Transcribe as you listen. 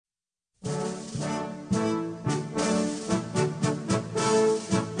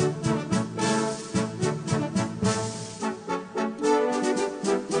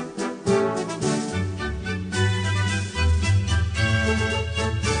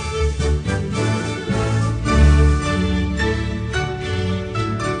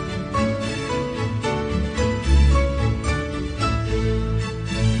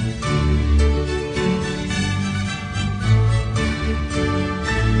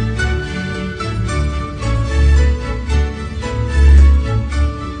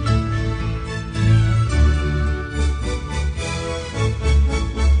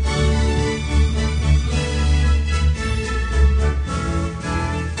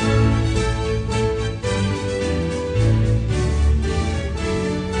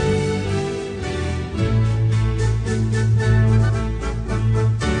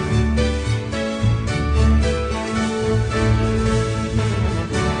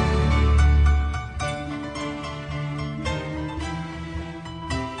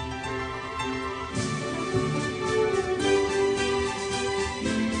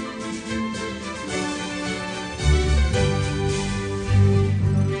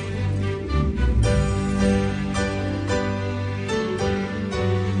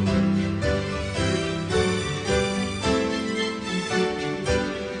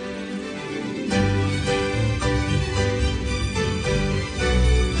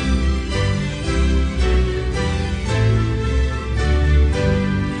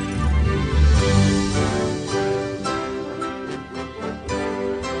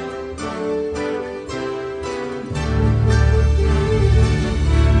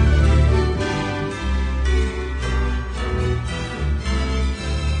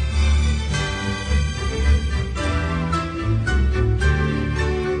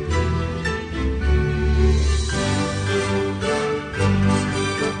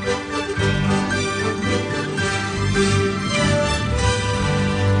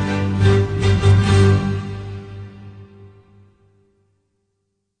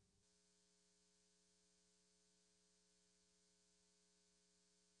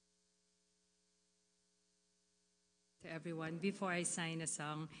everyone. Before I sang a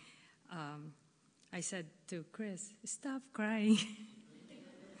song, I said to Chris, stop crying.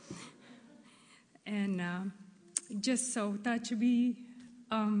 And just so touched me.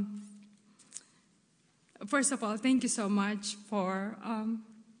 First of all, thank you so much for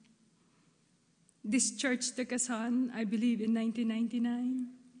this church took us on, I believe, in 1999.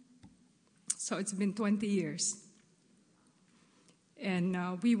 So it's been 20 years. And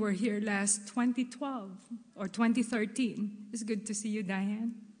we were here last 2012 or 2013. It's good to see you,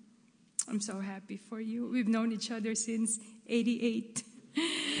 Diane. I'm so happy for you. We've known each other since 88,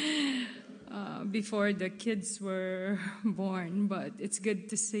 before the kids were born. But it's good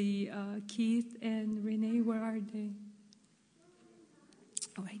to see Keith and Renee. Where are they?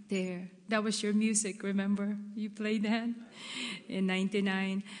 Oh, right there. That was your music, remember? You played that in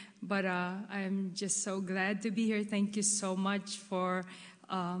 99. But I'm just so glad to be here. Thank you so much for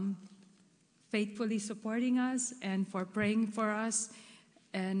faithfully supporting us and for praying for us.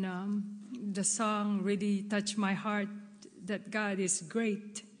 And the song really touched my heart that God is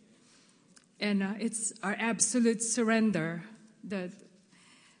great. And it's our absolute surrender, that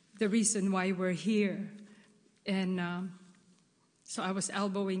the reason why we're here. And so I was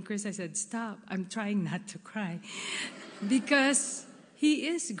elbowing Chris. I said, stop. I'm trying not to cry. Because He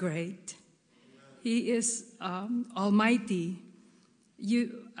is great. He is almighty.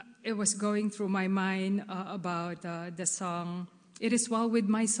 It was going through my mind about the song, It Is Well With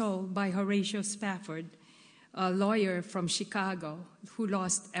My Soul by Horatio Spafford, a lawyer from Chicago who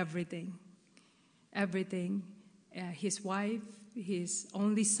lost everything. Everything. His wife, his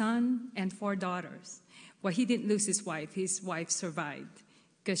only son, and 4 daughters. Well, he didn't lose his wife. His wife survived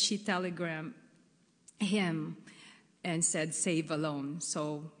because she telegrammed him and said, save alone.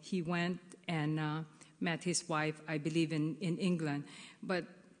 So he went and met his wife, I believe, in England. But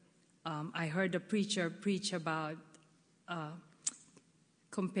I heard a preacher preach about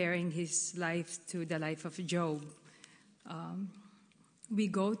comparing his life to the life of Job. We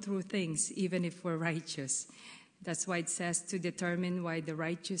go through things even if we're righteous. That's why it says to determine why the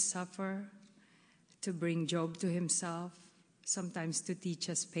righteous suffer, to bring Job to himself, sometimes to teach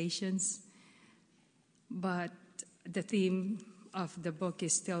us patience. But the theme of the book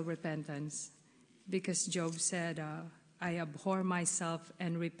is still repentance, because Job said, I abhor myself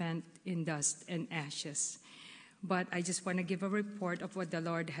and repent in dust and ashes. But I just want to give a report of what the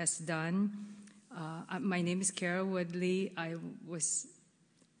Lord has done. My name is Carol Woodley. I was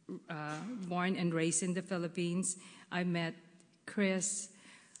born and raised in the Philippines. I met Chris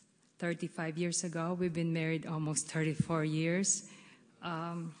 35 years ago. We've been married almost 34 years.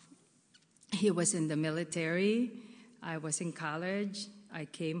 He was in the military. I was in college. I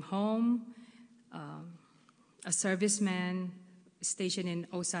came home. A serviceman stationed in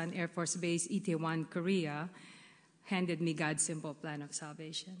Osan Air Force Base, Itaewon, Korea, handed me God's simple plan of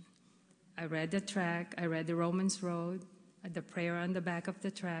salvation. I read the tract. I read the Romans Road, the prayer on the back of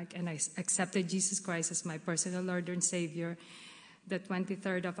the tract, and I accepted Jesus Christ as my personal Lord and Savior the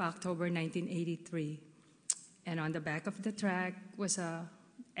 23rd of October, 1983. And on the back of the tract was a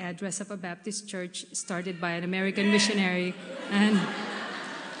address of a Baptist church started by an American missionary. And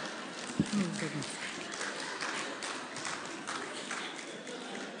oh goodness.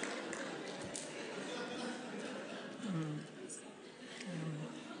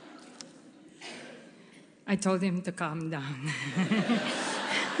 I told him to calm down.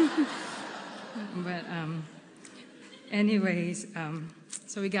 But anyways,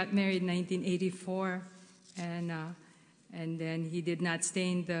 so we got married in 1984, and then he did not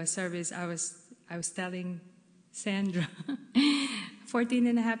stay in the service. I was telling Sandra, 14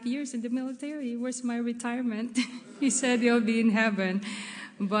 and a half years in the military. Where's my retirement? He said he'll be in heaven.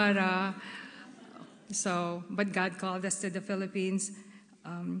 But God called us to the Philippines.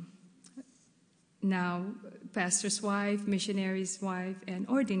 Now, pastor's wife, missionary's wife, and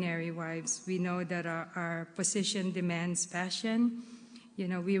ordinary wives, we know that our position demands passion. You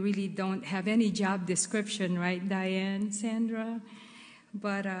know, we really don't have any job description, right, Diane, Sandra?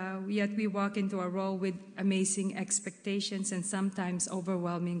 But yet we walk into a role with amazing expectations and sometimes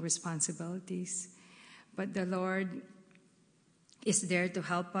overwhelming responsibilities. But the Lord is there to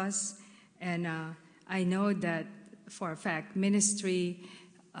help us. And I know that for a fact, ministry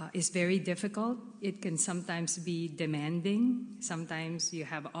is very difficult. It can sometimes be demanding. Sometimes you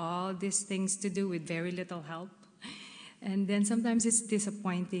have all these things to do with very little help. And then sometimes it's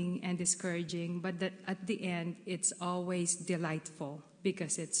disappointing and discouraging, but at the end, it's always delightful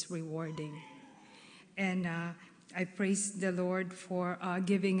because it's rewarding. And I praise the Lord for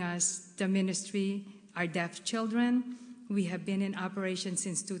giving us the ministry, our deaf children. We have been in operation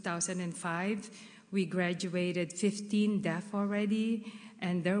since 2005. We graduated 15 deaf already,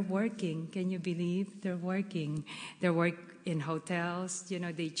 and they're working. Can you believe they're working? They work in hotels.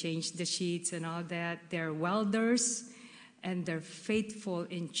 They change the sheets and all that. They're welders, and they're faithful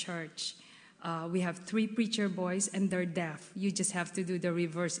in church. We have 3 preacher boys, and they're deaf. You just have to do the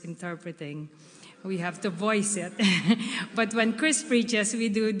reverse interpreting. We have to voice it. But when Chris preaches, we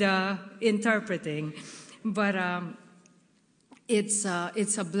do the interpreting. But it's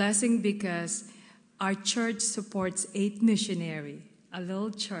a blessing because our church supports 8 missionaries, a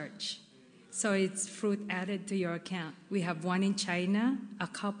little church. So it's fruit added to your account. We have 1 in China, a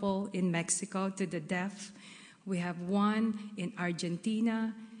couple in Mexico to the deaf. We have 1 in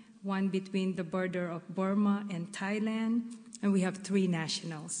Argentina, 1 between the border of Burma and Thailand, and we have 3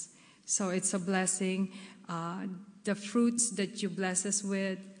 nationals. So it's a blessing. The fruits that you bless us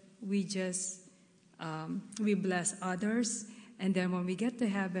with, we bless others. And then when we get to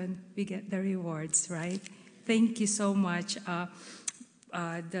heaven, we get the rewards, right? Thank you so much.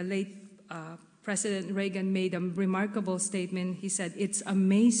 The late President Reagan made a remarkable statement. He said, it's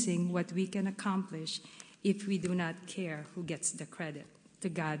amazing what we can accomplish if we do not care who gets the credit. To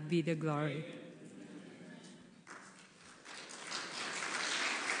God be the glory.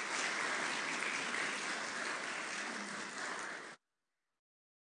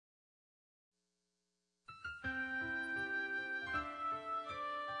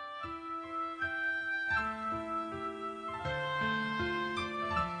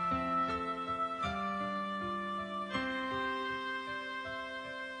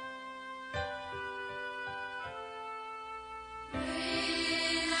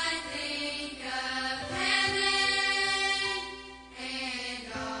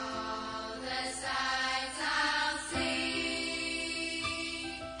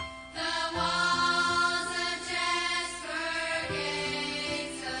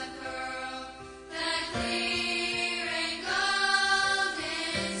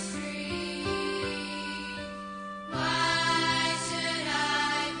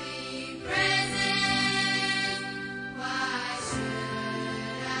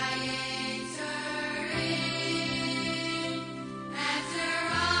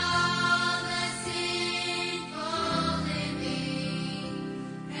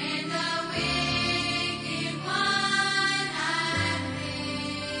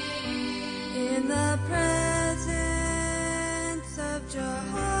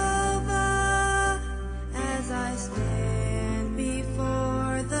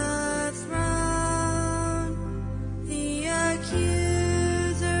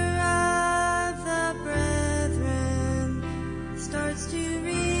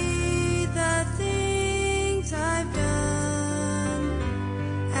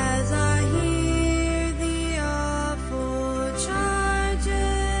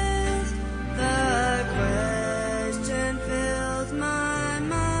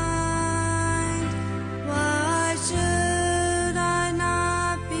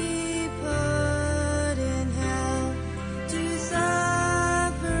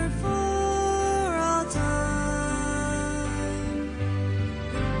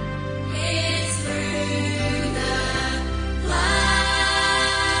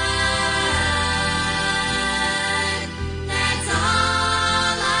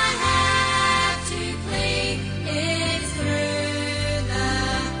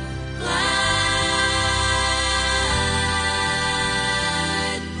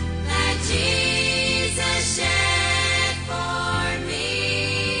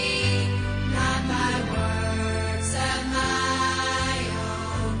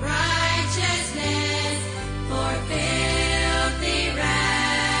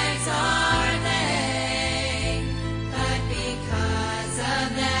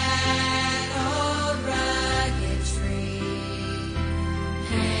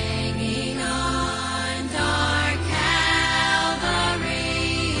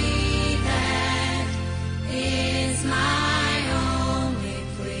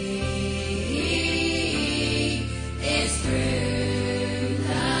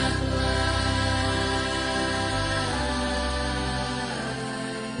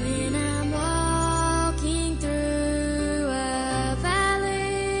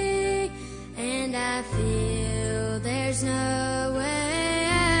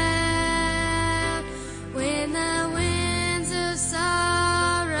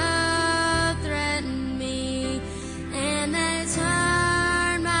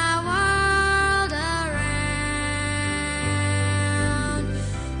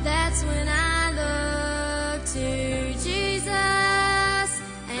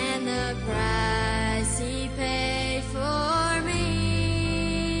 price he paid for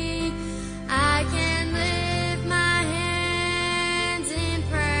me. I can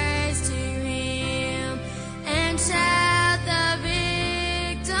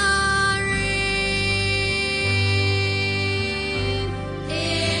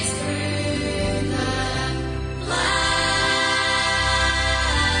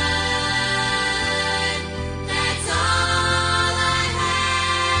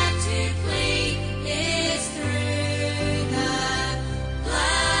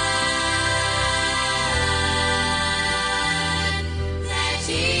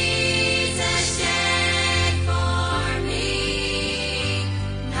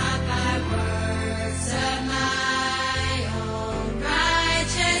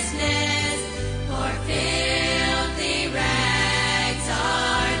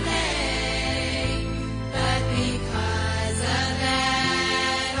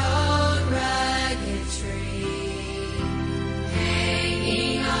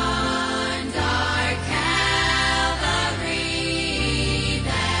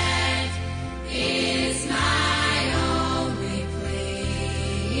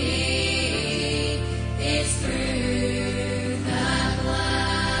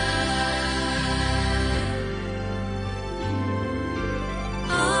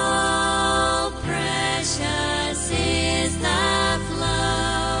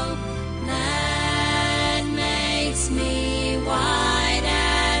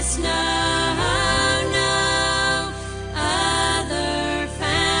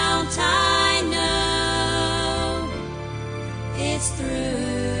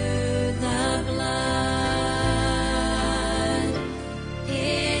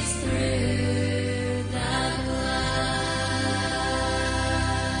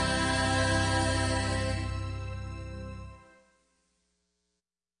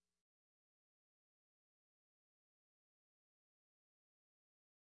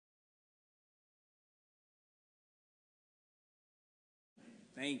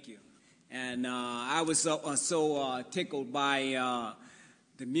Thank you. And I was so tickled by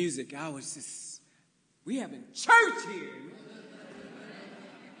the music. I was just, we having church here.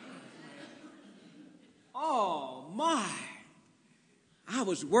 Oh, my. I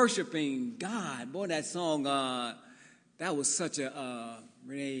was worshiping God. Boy, that song, that was such a,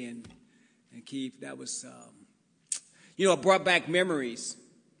 Renee and Keith, that was, it brought back memories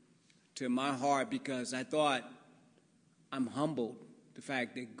to my heart because I thought I'm humbled. The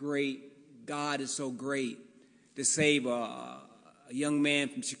fact that God is so great to save a young man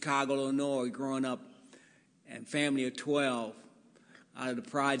from Chicago, Illinois, growing up and family of 12 out of the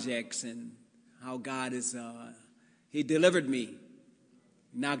projects, and how God is, he delivered me,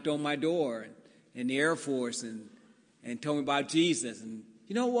 knocked on my door in the Air Force and told me about Jesus. And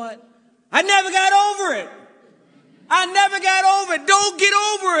you know what? I never got over it. Don't get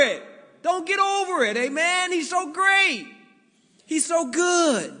over it. Don't get over it. Amen. He's so great. He's so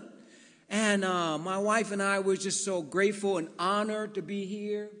good. And my wife and I were just so grateful and honored to be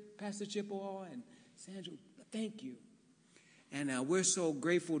here. Pastor Chippewa and Sandra, thank you. And we're so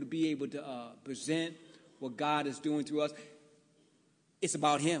grateful to be able to present what God is doing through us. It's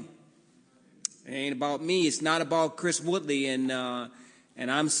about him. It ain't about me. It's not about Chris Woodley. And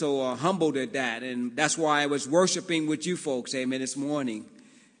I'm so humbled at that. And that's why I was worshiping with you folks, amen, this morning.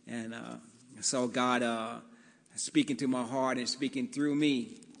 And I saw God speaking to my heart and speaking through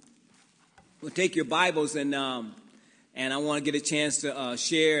me. We'll take your Bibles and I want to get a chance to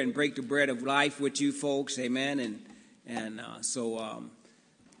share and break the bread of life with you folks, amen. So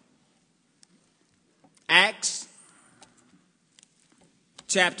Acts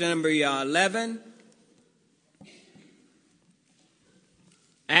chapter number 11.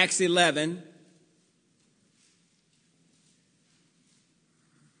 Acts 11.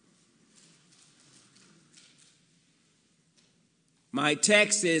 My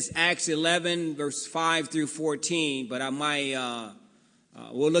text is Acts 11, verse 5 through 14, but I might,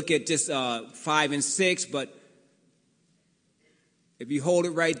 we'll look at just 5 and 6, but if you hold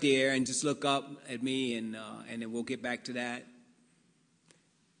it right there and just look up at me and then we'll get back to that.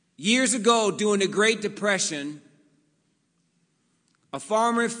 Years ago, during the Great Depression, a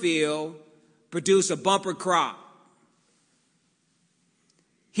farmer field produced a bumper crop.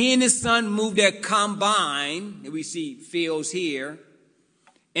 He and his son moved their combine, and we see fields here,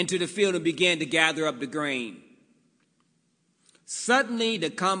 into the field and began to gather up the grain. Suddenly, the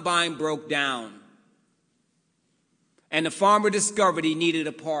combine broke down, and the farmer discovered he needed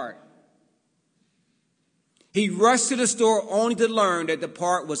a part. He rushed to the store only to learn that the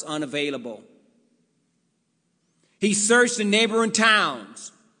part was unavailable. He searched the neighboring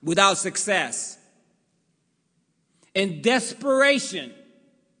towns without success. In desperation,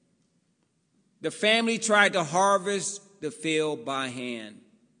 the family tried to harvest the field by hand.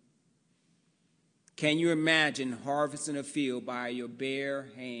 Can you imagine harvesting a field by your bare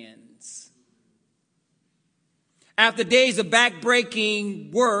hands? After days of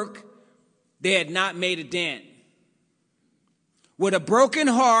back-breaking work, they had not made a dent. With a broken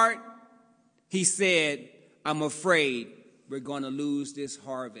heart, he said, I'm afraid we're going to lose this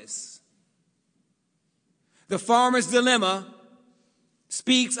harvest. The farmer's dilemma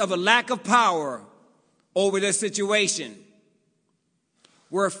speaks of a lack of power over their situation.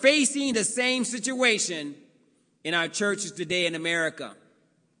 We're facing the same situation in our churches today in America.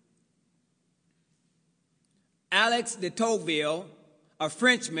 Alex de Tocqueville, a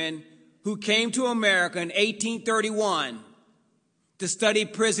Frenchman who came to America in 1831 to study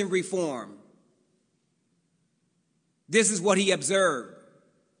prison reform. This is what he observed.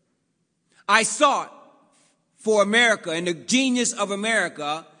 I sought for America and the genius of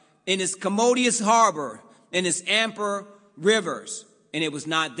America in its commodious harbor, in its ample rivers, and it was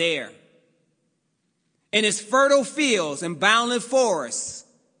not there. In its fertile fields and boundless forests,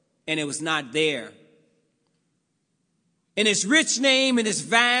 and it was not there. In its rich name and its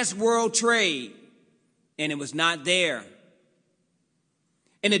vast world trade, and it was not there.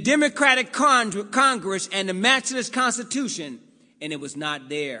 In the Democratic Congress and the matchless Constitution, and it was not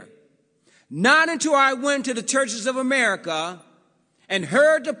there. Not until I went to the churches of America and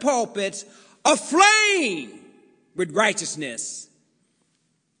heard the pulpits aflame with righteousness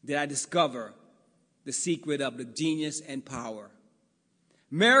did I discover the secret of the genius and power.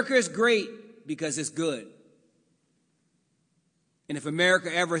 America is great because it's good. And if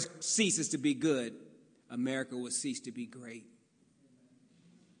America ever ceases to be good, America will cease to be great.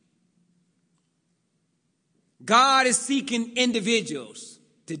 God is seeking individuals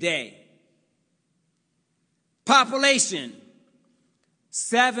today. Population,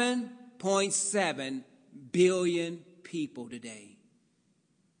 7.7 billion people today.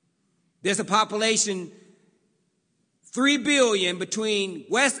 There's a population 3 billion between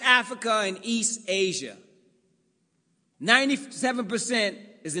West Africa and East Asia. 97%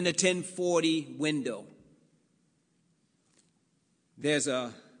 is in the 1040 window. There's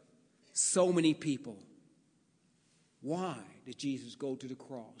so many people. Why did Jesus go to the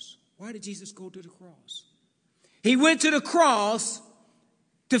cross? Why did Jesus go to the cross? He went to the cross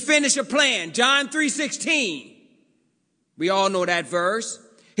to finish a plan. John 3:16. We all know that verse.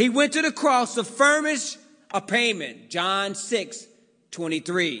 He went to the cross to furnish a payment. John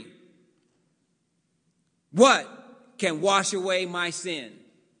 6:23. What can wash away my sin?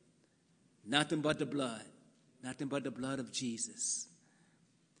 Nothing but the blood. Nothing but the blood of Jesus.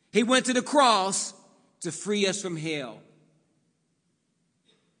 He went to the cross to free us from hell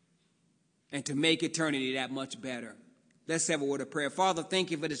and to make eternity that much better. Let's have a word of prayer. Father,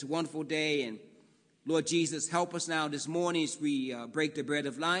 thank you for this wonderful day. And Lord Jesus, help us now this morning as we break the bread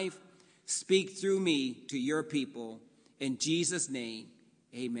of life. Speak through me to your people. In Jesus' name,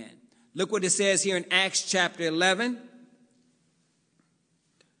 amen. Look what it says here in Acts chapter 11.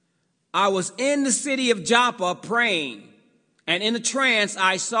 I was in the city of Joppa praying, and in a trance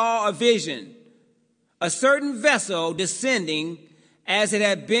I saw a vision, a certain vessel descending as it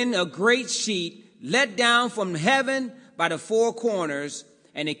had been a great sheet let down from heaven by the four corners,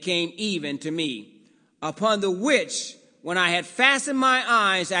 and it came even to me, upon the which, when I had fastened my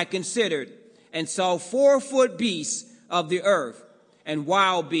eyes, I considered, and saw 4-foot beasts of the earth, and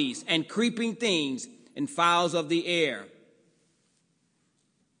wild beasts, and creeping things, and fowls of the air.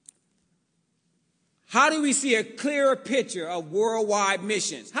 How do we see a clearer picture of worldwide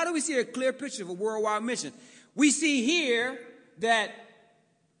missions? How do we see a clear picture of a worldwide mission? We see here that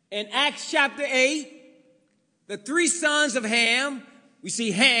in Acts chapter 8, the 3 sons of Ham, we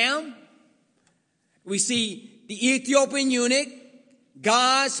see Ham, we see the Ethiopian eunuch,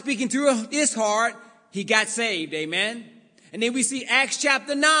 God speaking through his heart, he got saved, amen? And then we see Acts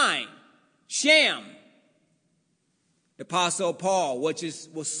chapter 9, Shem, the Apostle Paul, which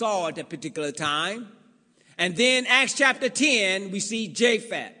was Saul at that particular time. And then Acts chapter 10, we see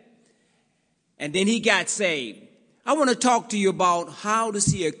Japhet. And then he got saved. I want to talk to you about how to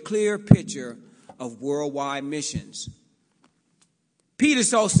see a clear picture of worldwide missions. Peter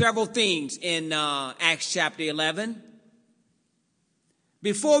saw several things in Acts chapter 11.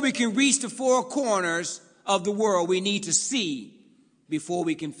 Before we can reach the 4 corners of the world, we need to see before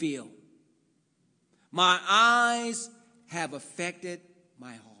we can feel. My eyes have affected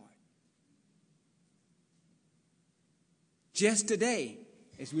my heart. Just today,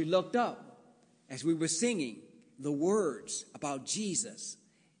 as we looked up, as we were singing the words about Jesus,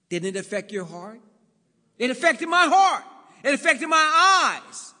 didn't it affect your heart? It affected my heart. It affected my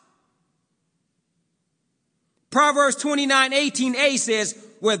eyes. Proverbs 29:18a says,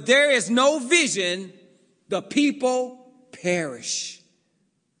 where there is no vision, the people perish.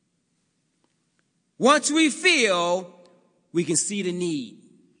 Once we feel, we can see the need.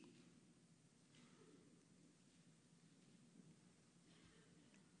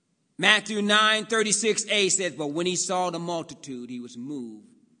 Matthew 9:36a says, but when he saw the multitude, he was moved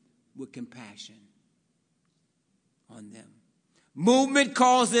with compassion on them. Movement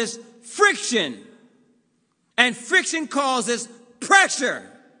causes friction, and friction causes pressure.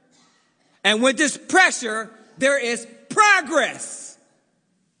 And with this pressure, there is progress.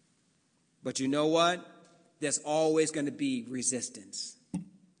 But you know what? There's always going to be resistance.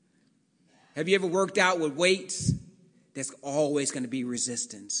 Have you ever worked out with weights? There's always going to be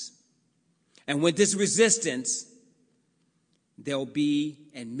resistance. And with this resistance, they'll be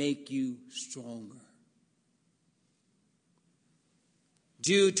and make you stronger.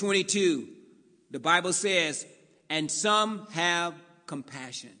 Jude 22, the Bible says, and some have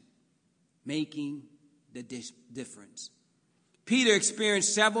compassion, making the difference. Peter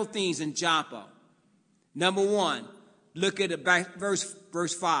experienced several things in Joppa. Number 1, look at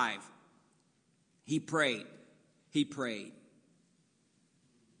verse 5. He prayed. He prayed.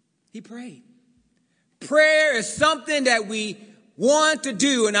 He prayed. Prayer is something that we want to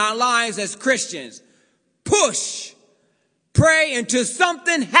do in our lives as Christians. Push. Pray until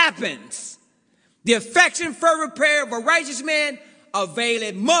something happens. The effectual fervent prayer of a righteous man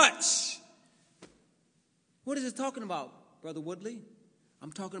availeth much. What is it talking about, Brother Woodley?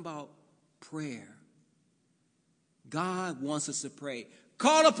 I'm talking about prayer. God wants us to pray.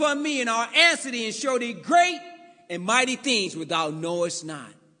 Call upon me and I'll answer thee and show thee great and mighty things which thou knowest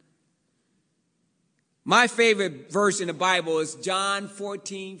not. My favorite verse in the Bible is John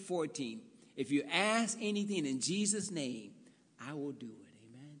 14:14. If you ask anything in Jesus' name, I will do it.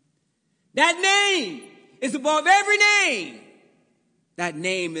 Amen. That name is above every name. That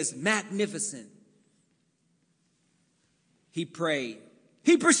name is magnificent. He prayed.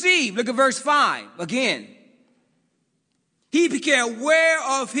 He perceived. Look at verse 5 again. He became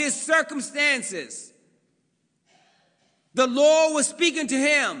aware of his circumstances. The Lord was speaking to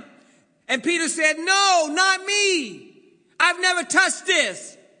him. And Peter said, no, not me. I've never touched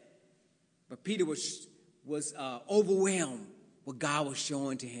this. But Peter was overwhelmed what God was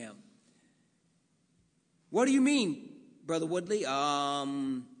showing to him. What do you mean, Brother Woodley?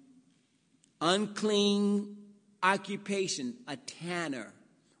 Unclean occupation, a tanner,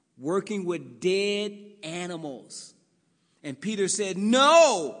 working with dead animals. And Peter said,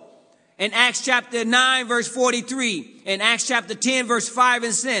 no. In Acts chapter 9, verse 43, in Acts chapter 10, verse 5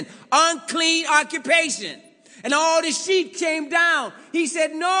 and 6, unclean occupation. And all the sheep came down. He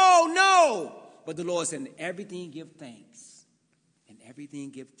said, no, no. But the Lord said, in everything give thanks. In everything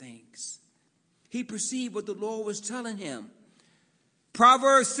give thanks. He perceived what the Lord was telling him.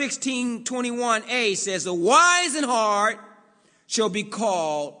 Proverbs 16:21a says, the wise in heart shall be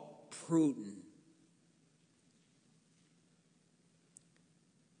called prudent.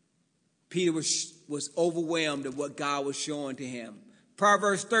 Peter was overwhelmed at what God was showing to him.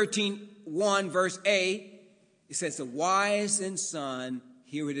 Proverbs 13:1 verse a, it says, the wise and son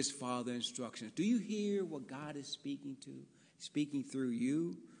heareth his father instructions. Do you hear what God is speaking to? Speaking through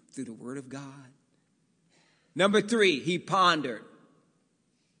you, through the word of God. Number 3, he pondered.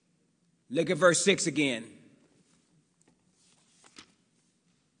 Look at verse 6 again.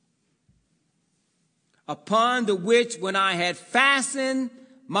 Upon the which when I had fastened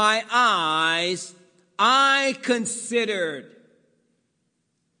my eyes, I considered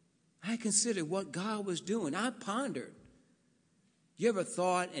what God was doing. I pondered. You ever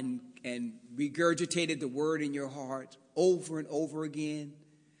thought and regurgitated the word in your heart over and over again?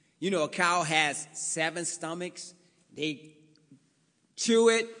 You know, a cow has 7 stomachs. They chew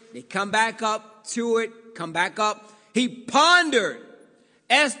it. They come back up, chew it, come back up. He pondered.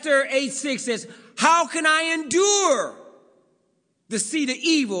 Esther 8:6 says, how can I endure to see the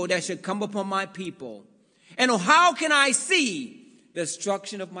evil that should come upon my people? And how can I see the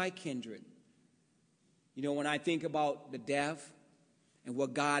destruction of my kindred? You know, when I think about the death and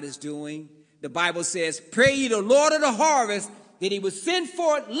what God is doing, the Bible says, pray ye the Lord of the harvest that he would send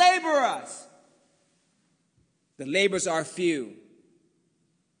forth laborers. The laborers are few.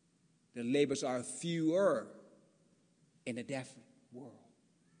 The laborers are fewer in the deaf world.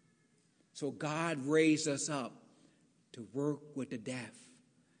 So God raised us up to work with the deaf.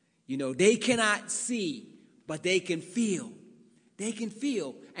 You know, they cannot see, but they can feel. They can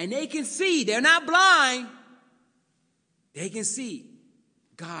feel and they can see. They're not blind. They can see.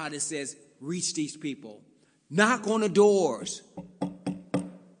 God, it says, reach these people. Knock on the doors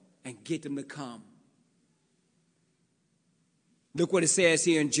and get them to come. Look what it says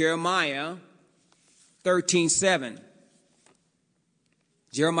here in Jeremiah 13:7.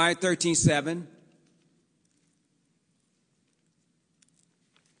 Jeremiah 13:7.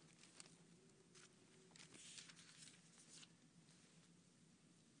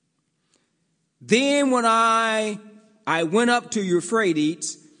 Then when I went up to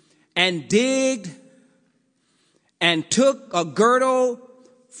Euphrates and digged and took a girdle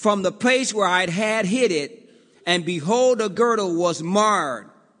from the place where I had hid it, and behold, the girdle was marred.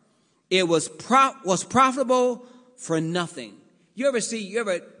 It was profitable for nothing.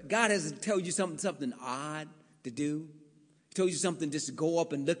 God has told you something odd to do? He told you something just to go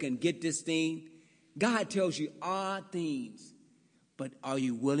up and look and get this thing? God tells you odd things, but are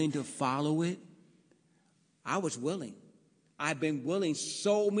you willing to follow it? I was willing. I've been willing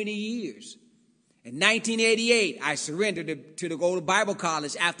so many years. In 1988, I surrendered to go to Bible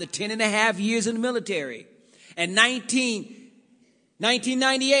college after 10 and a half years in the military. In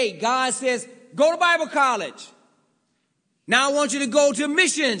 1998, God says, go to Bible college. Now I want you to go to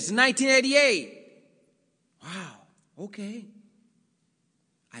missions in 1988. Wow, okay.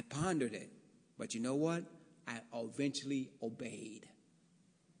 I pondered it. But you know what? I eventually obeyed.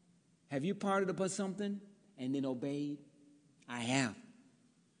 Have you pondered upon something and then obeyed? I have.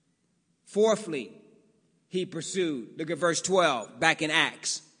 Fourthly, he pursued. Look at verse 12, back in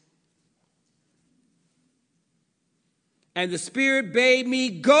Acts. And the Spirit bade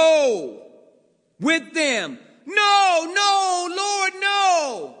me go with them. No, Lord,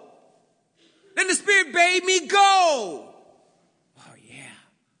 no. Then the Spirit bade me go. Oh, yeah.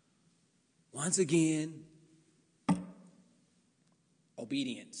 Once again,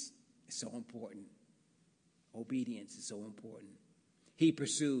 obedience is so important. Obedience is so important. He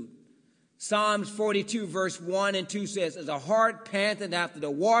pursued. Psalms 42 verse 1 and 2 says, as a hart panteth after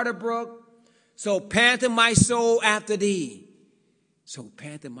the water brook, so panteth my soul after thee. So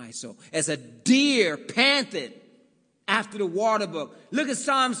panted my soul. As a deer panted after the water brook. Look at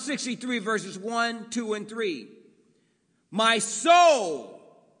Psalm 63, verses 1, 2, and 3. My soul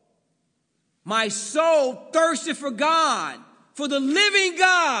thirsted for God, for the living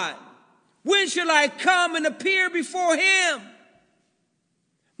God. When shall I come and appear before him?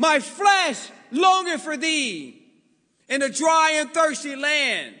 My flesh longeth for thee in a dry and thirsty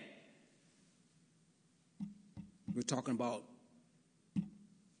land. We're talking about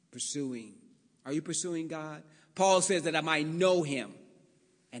pursuing. Are you pursuing God? Paul says that I might know him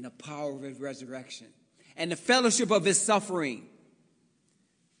and the power of his resurrection and the fellowship of his suffering.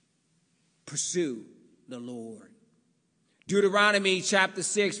 Pursue the Lord. Deuteronomy chapter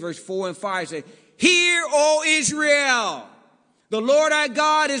 6, verse 4 and 5 says, Hear, O Israel, the Lord our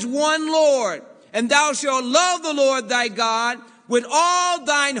God is one Lord, and thou shalt love the Lord thy God with all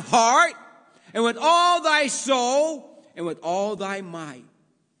thine heart, and with all thy soul, and with all thy might.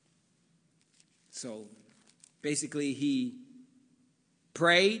 So, basically, he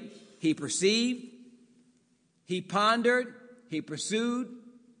prayed, he perceived, he pondered, he pursued.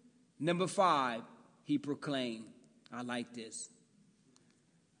 Number 5, he proclaimed. I like this.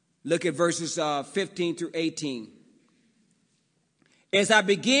 Look at verses 15 through 18. As I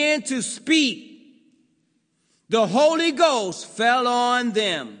began to speak, the Holy Ghost fell on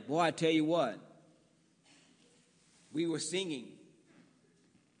them. Boy, I tell you what. We were singing,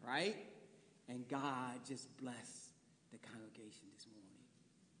 right? And God just blessed the congregation this morning.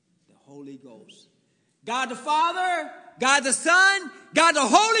 The Holy Ghost. God the Father, God the Son, God the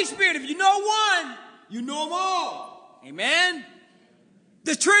Holy Spirit. If you know one, you know them all. Amen?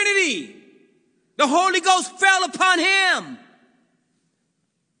 The Trinity. The Holy Ghost fell upon him.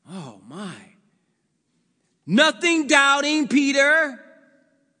 Oh, my. Nothing doubting Peter.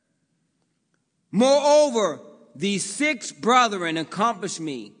 Moreover, these 6 brethren accompanied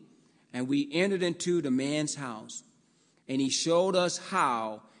me, and we entered into the man's house, and he showed us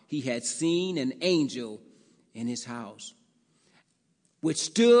how he had seen an angel in his house, which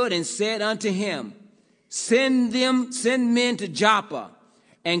stood and said unto him, Send men to Joppa,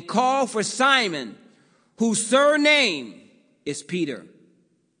 and call for Simon, whose surname is Peter,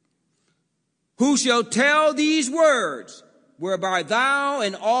 who shall tell these words, whereby thou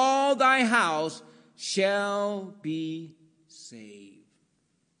and all thy house shall be saved.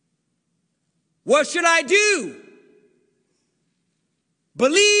 What should I do?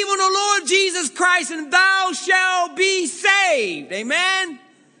 Believe on the Lord Jesus Christ and thou shalt be saved. Amen?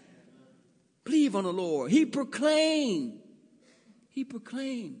 Believe on the Lord. He proclaimed. He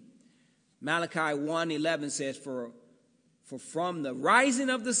proclaimed. Malachi 1:11 says, For from the rising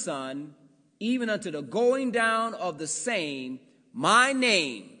of the sun, even unto the going down of the same, my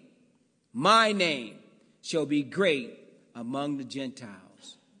name shall be great among the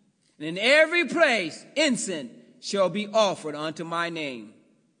Gentiles. And in every place incense shall be offered unto my name,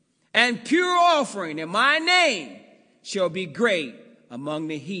 and pure offering in my name shall be great among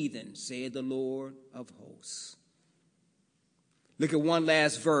the heathen, saith the Lord of hosts. Look at one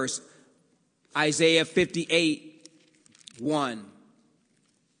last verse, Isaiah 58:1.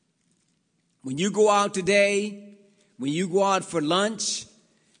 When you go out today, when you go out for lunch,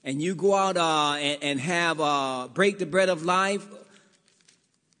 and you go out and have break the bread of life,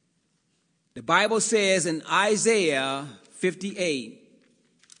 the Bible says in Isaiah 58,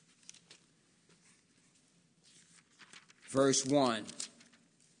 verse 1,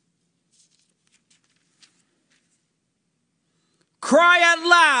 Cry out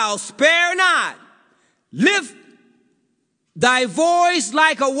loud, spare not, lift thy voice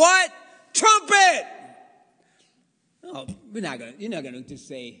like a what? Trumpet. Oh, you're not gonna just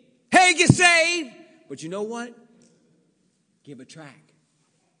say, hey, get saved. But you know what? Give a track.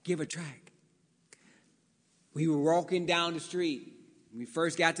 Give a track. We were walking down the street. When we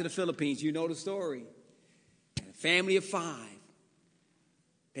first got to the Philippines, you know the story. And a family of 5.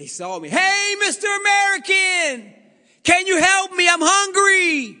 They saw me. Hey, Mr. American, can you help me? I'm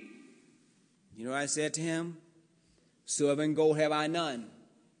hungry. You know what I said to him? Silver and gold have I none,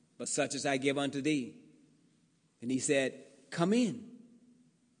 but such as I give unto thee. And he said, come in.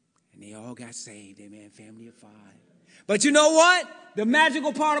 And they all got saved. Amen. Family of 5. But you know what? The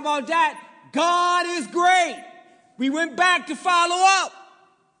magical part about that, God is great. We went back to follow up.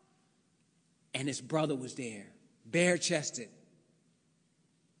 And his brother was there, bare-chested,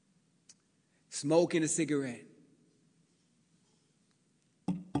 smoking a cigarette.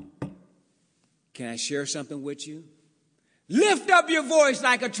 Can I share something with you? Lift up your voice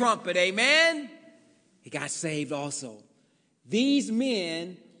like a trumpet, amen? He got saved also. These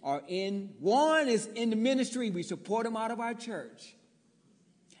men are one is in the ministry. We support them out of our church.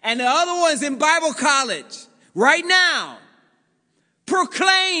 And the other one's in Bible college right now.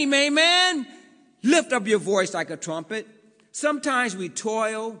 Proclaim, amen. Lift up your voice like a trumpet. Sometimes we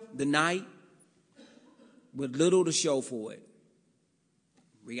toil the night with little to show for it.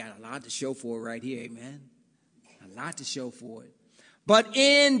 We got a lot to show for it right here, amen. A lot to show for it. But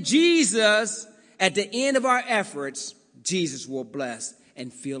in Jesus, at the end of our efforts, Jesus will bless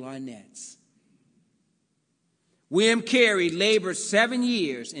and fill our nets. William Carey labored 7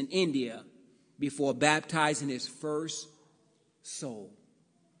 years in India before baptizing his first soul.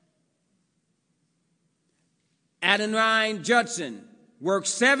 Adoniram Judson worked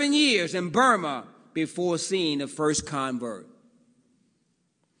 7 years in Burma before seeing the first convert.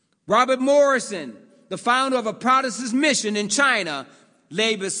 Robert Morrison, the founder of a Protestant mission in China,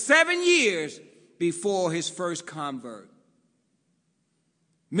 labored 7 years before his first convert.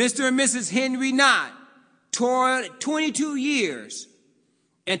 Mr. and Mrs. Henry Knott toiled 22 years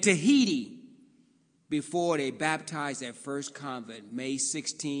in Tahiti before they baptized their first convert, May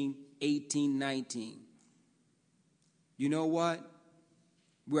 16, 1819. You know what?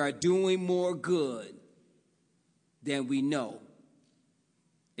 We are doing more good than we know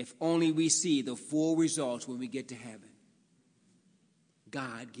if only we see the full results when we get to heaven.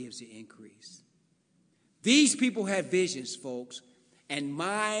 God gives the increase. These people had visions, folks, and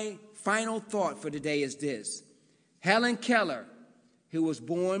my final thought for today is this. Helen Keller, who was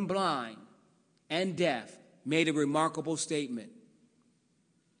born blind and deaf, made a remarkable statement,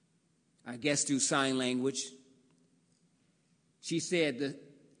 I guess through sign language. She said,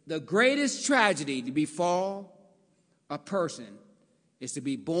 the greatest tragedy to befall a person is to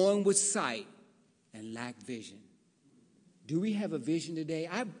be born with sight and lack vision. Do we have a vision today?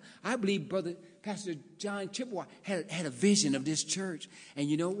 I believe Pastor John Chippewa had a vision of this church. And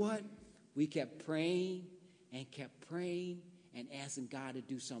you know what? We kept praying and asking God to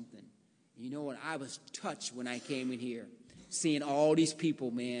do something. You know what? I was touched when I came in here, seeing all these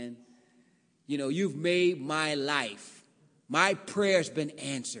people, man. You know, you've made my life. My prayer's been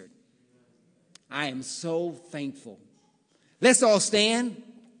answered. I am so thankful. Let's all stand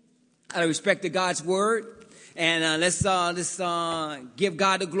out of respect to God's word. And let's give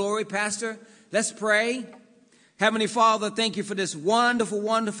God the glory, Pastor. Let's pray. Heavenly Father, thank you for this wonderful,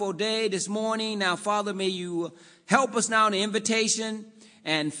 wonderful day this morning. Now, Father, may you help us now in the invitation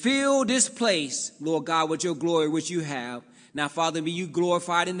and fill this place, Lord God, with your glory, which you have. Now, Father, may you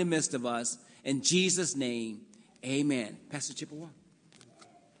glorified in the midst of us. In Jesus' name, amen. Pastor Chippewa.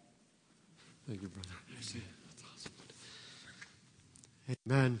 Thank you, brother. That's awesome.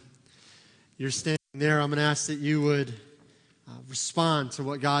 Amen. You're standing there. I'm going to ask that you would respond to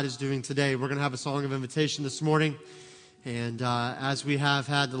what God is doing today. We're going to have a song of invitation this morning. And as we have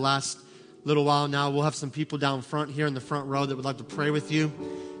had the last little while now, we'll have some people down front here in the front row that would like to pray with you.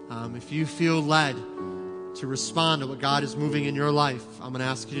 If you feel led to respond to what God is moving in your life, I'm going to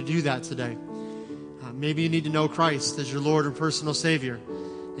ask you to do that today. Maybe you need to know Christ as your Lord and personal Savior,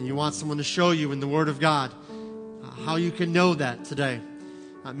 and you want someone to show you in the Word of God how you can know that today.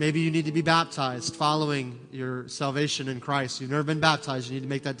 Maybe you need to be baptized following your salvation in Christ. You've never been baptized. You need to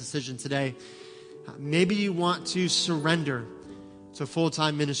make that decision today. Maybe you want to surrender to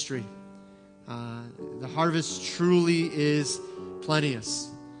full-time ministry. The harvest truly is plenteous.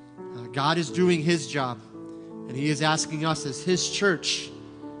 God is doing His job, and He is asking us as His church,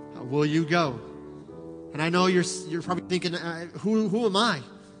 will you go? And I know you're probably thinking, who am I?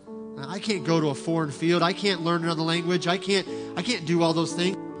 I can't go to a foreign field. I can't learn another language. I can't do all those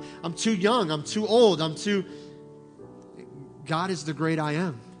things. I'm too young. I'm too old. God is the great I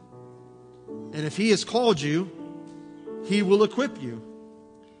am. And if He has called you, He will equip you.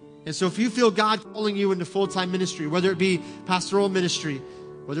 And so if you feel God calling you into full-time ministry, whether it be pastoral ministry,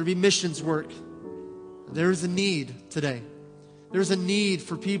 whether it be missions work, there is a need today. There's a need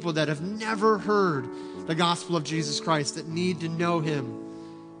for people that have never heard the gospel of Jesus Christ, that need to know Him.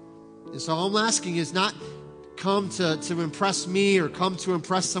 And so all I'm asking is not come to impress me or come to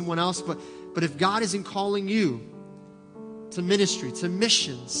impress someone else, but if God isn't calling you to ministry, to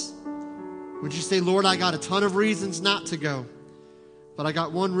missions, would you say, Lord, I got a ton of reasons not to go, but I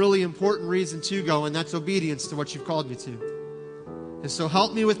got one really important reason to go, and that's obedience to what you've called me to. And so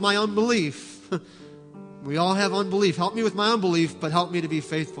help me with my unbelief. We all have unbelief. Help me with my unbelief, but help me to be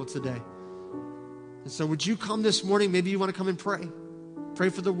faithful today. And so would you come this morning? Maybe you want to come and pray. Pray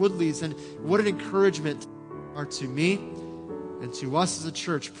for the Woodleys. And what an encouragement are to me and to us as a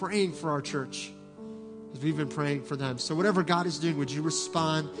church, praying for our church as we've been praying for them. So whatever God is doing, would you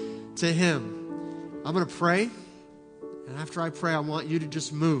respond to Him? I'm going to pray. And after I pray, I want you to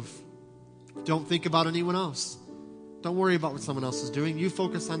just move. Don't think about anyone else. Don't worry about what someone else is doing. You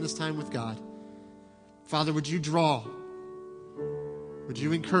focus on this time with God. Father, would you draw? Would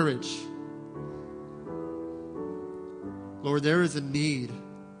you encourage? Lord, there is a need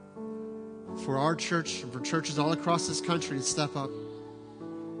for our church and for churches all across this country to step up.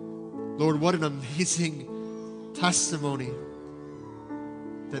 Lord, what an amazing testimony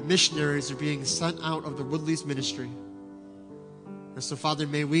that missionaries are being sent out of the Woodley's ministry. And so, Father,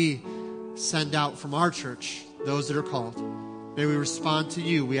 may we send out from our church those that are called. May we respond to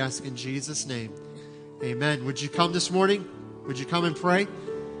you, we ask in Jesus' name. Amen. Would you come this morning? Would you come and pray?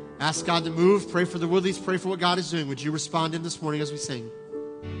 Ask God to move. Pray for the Woodleys. Pray for what God is doing. Would you respond in this morning as we sing?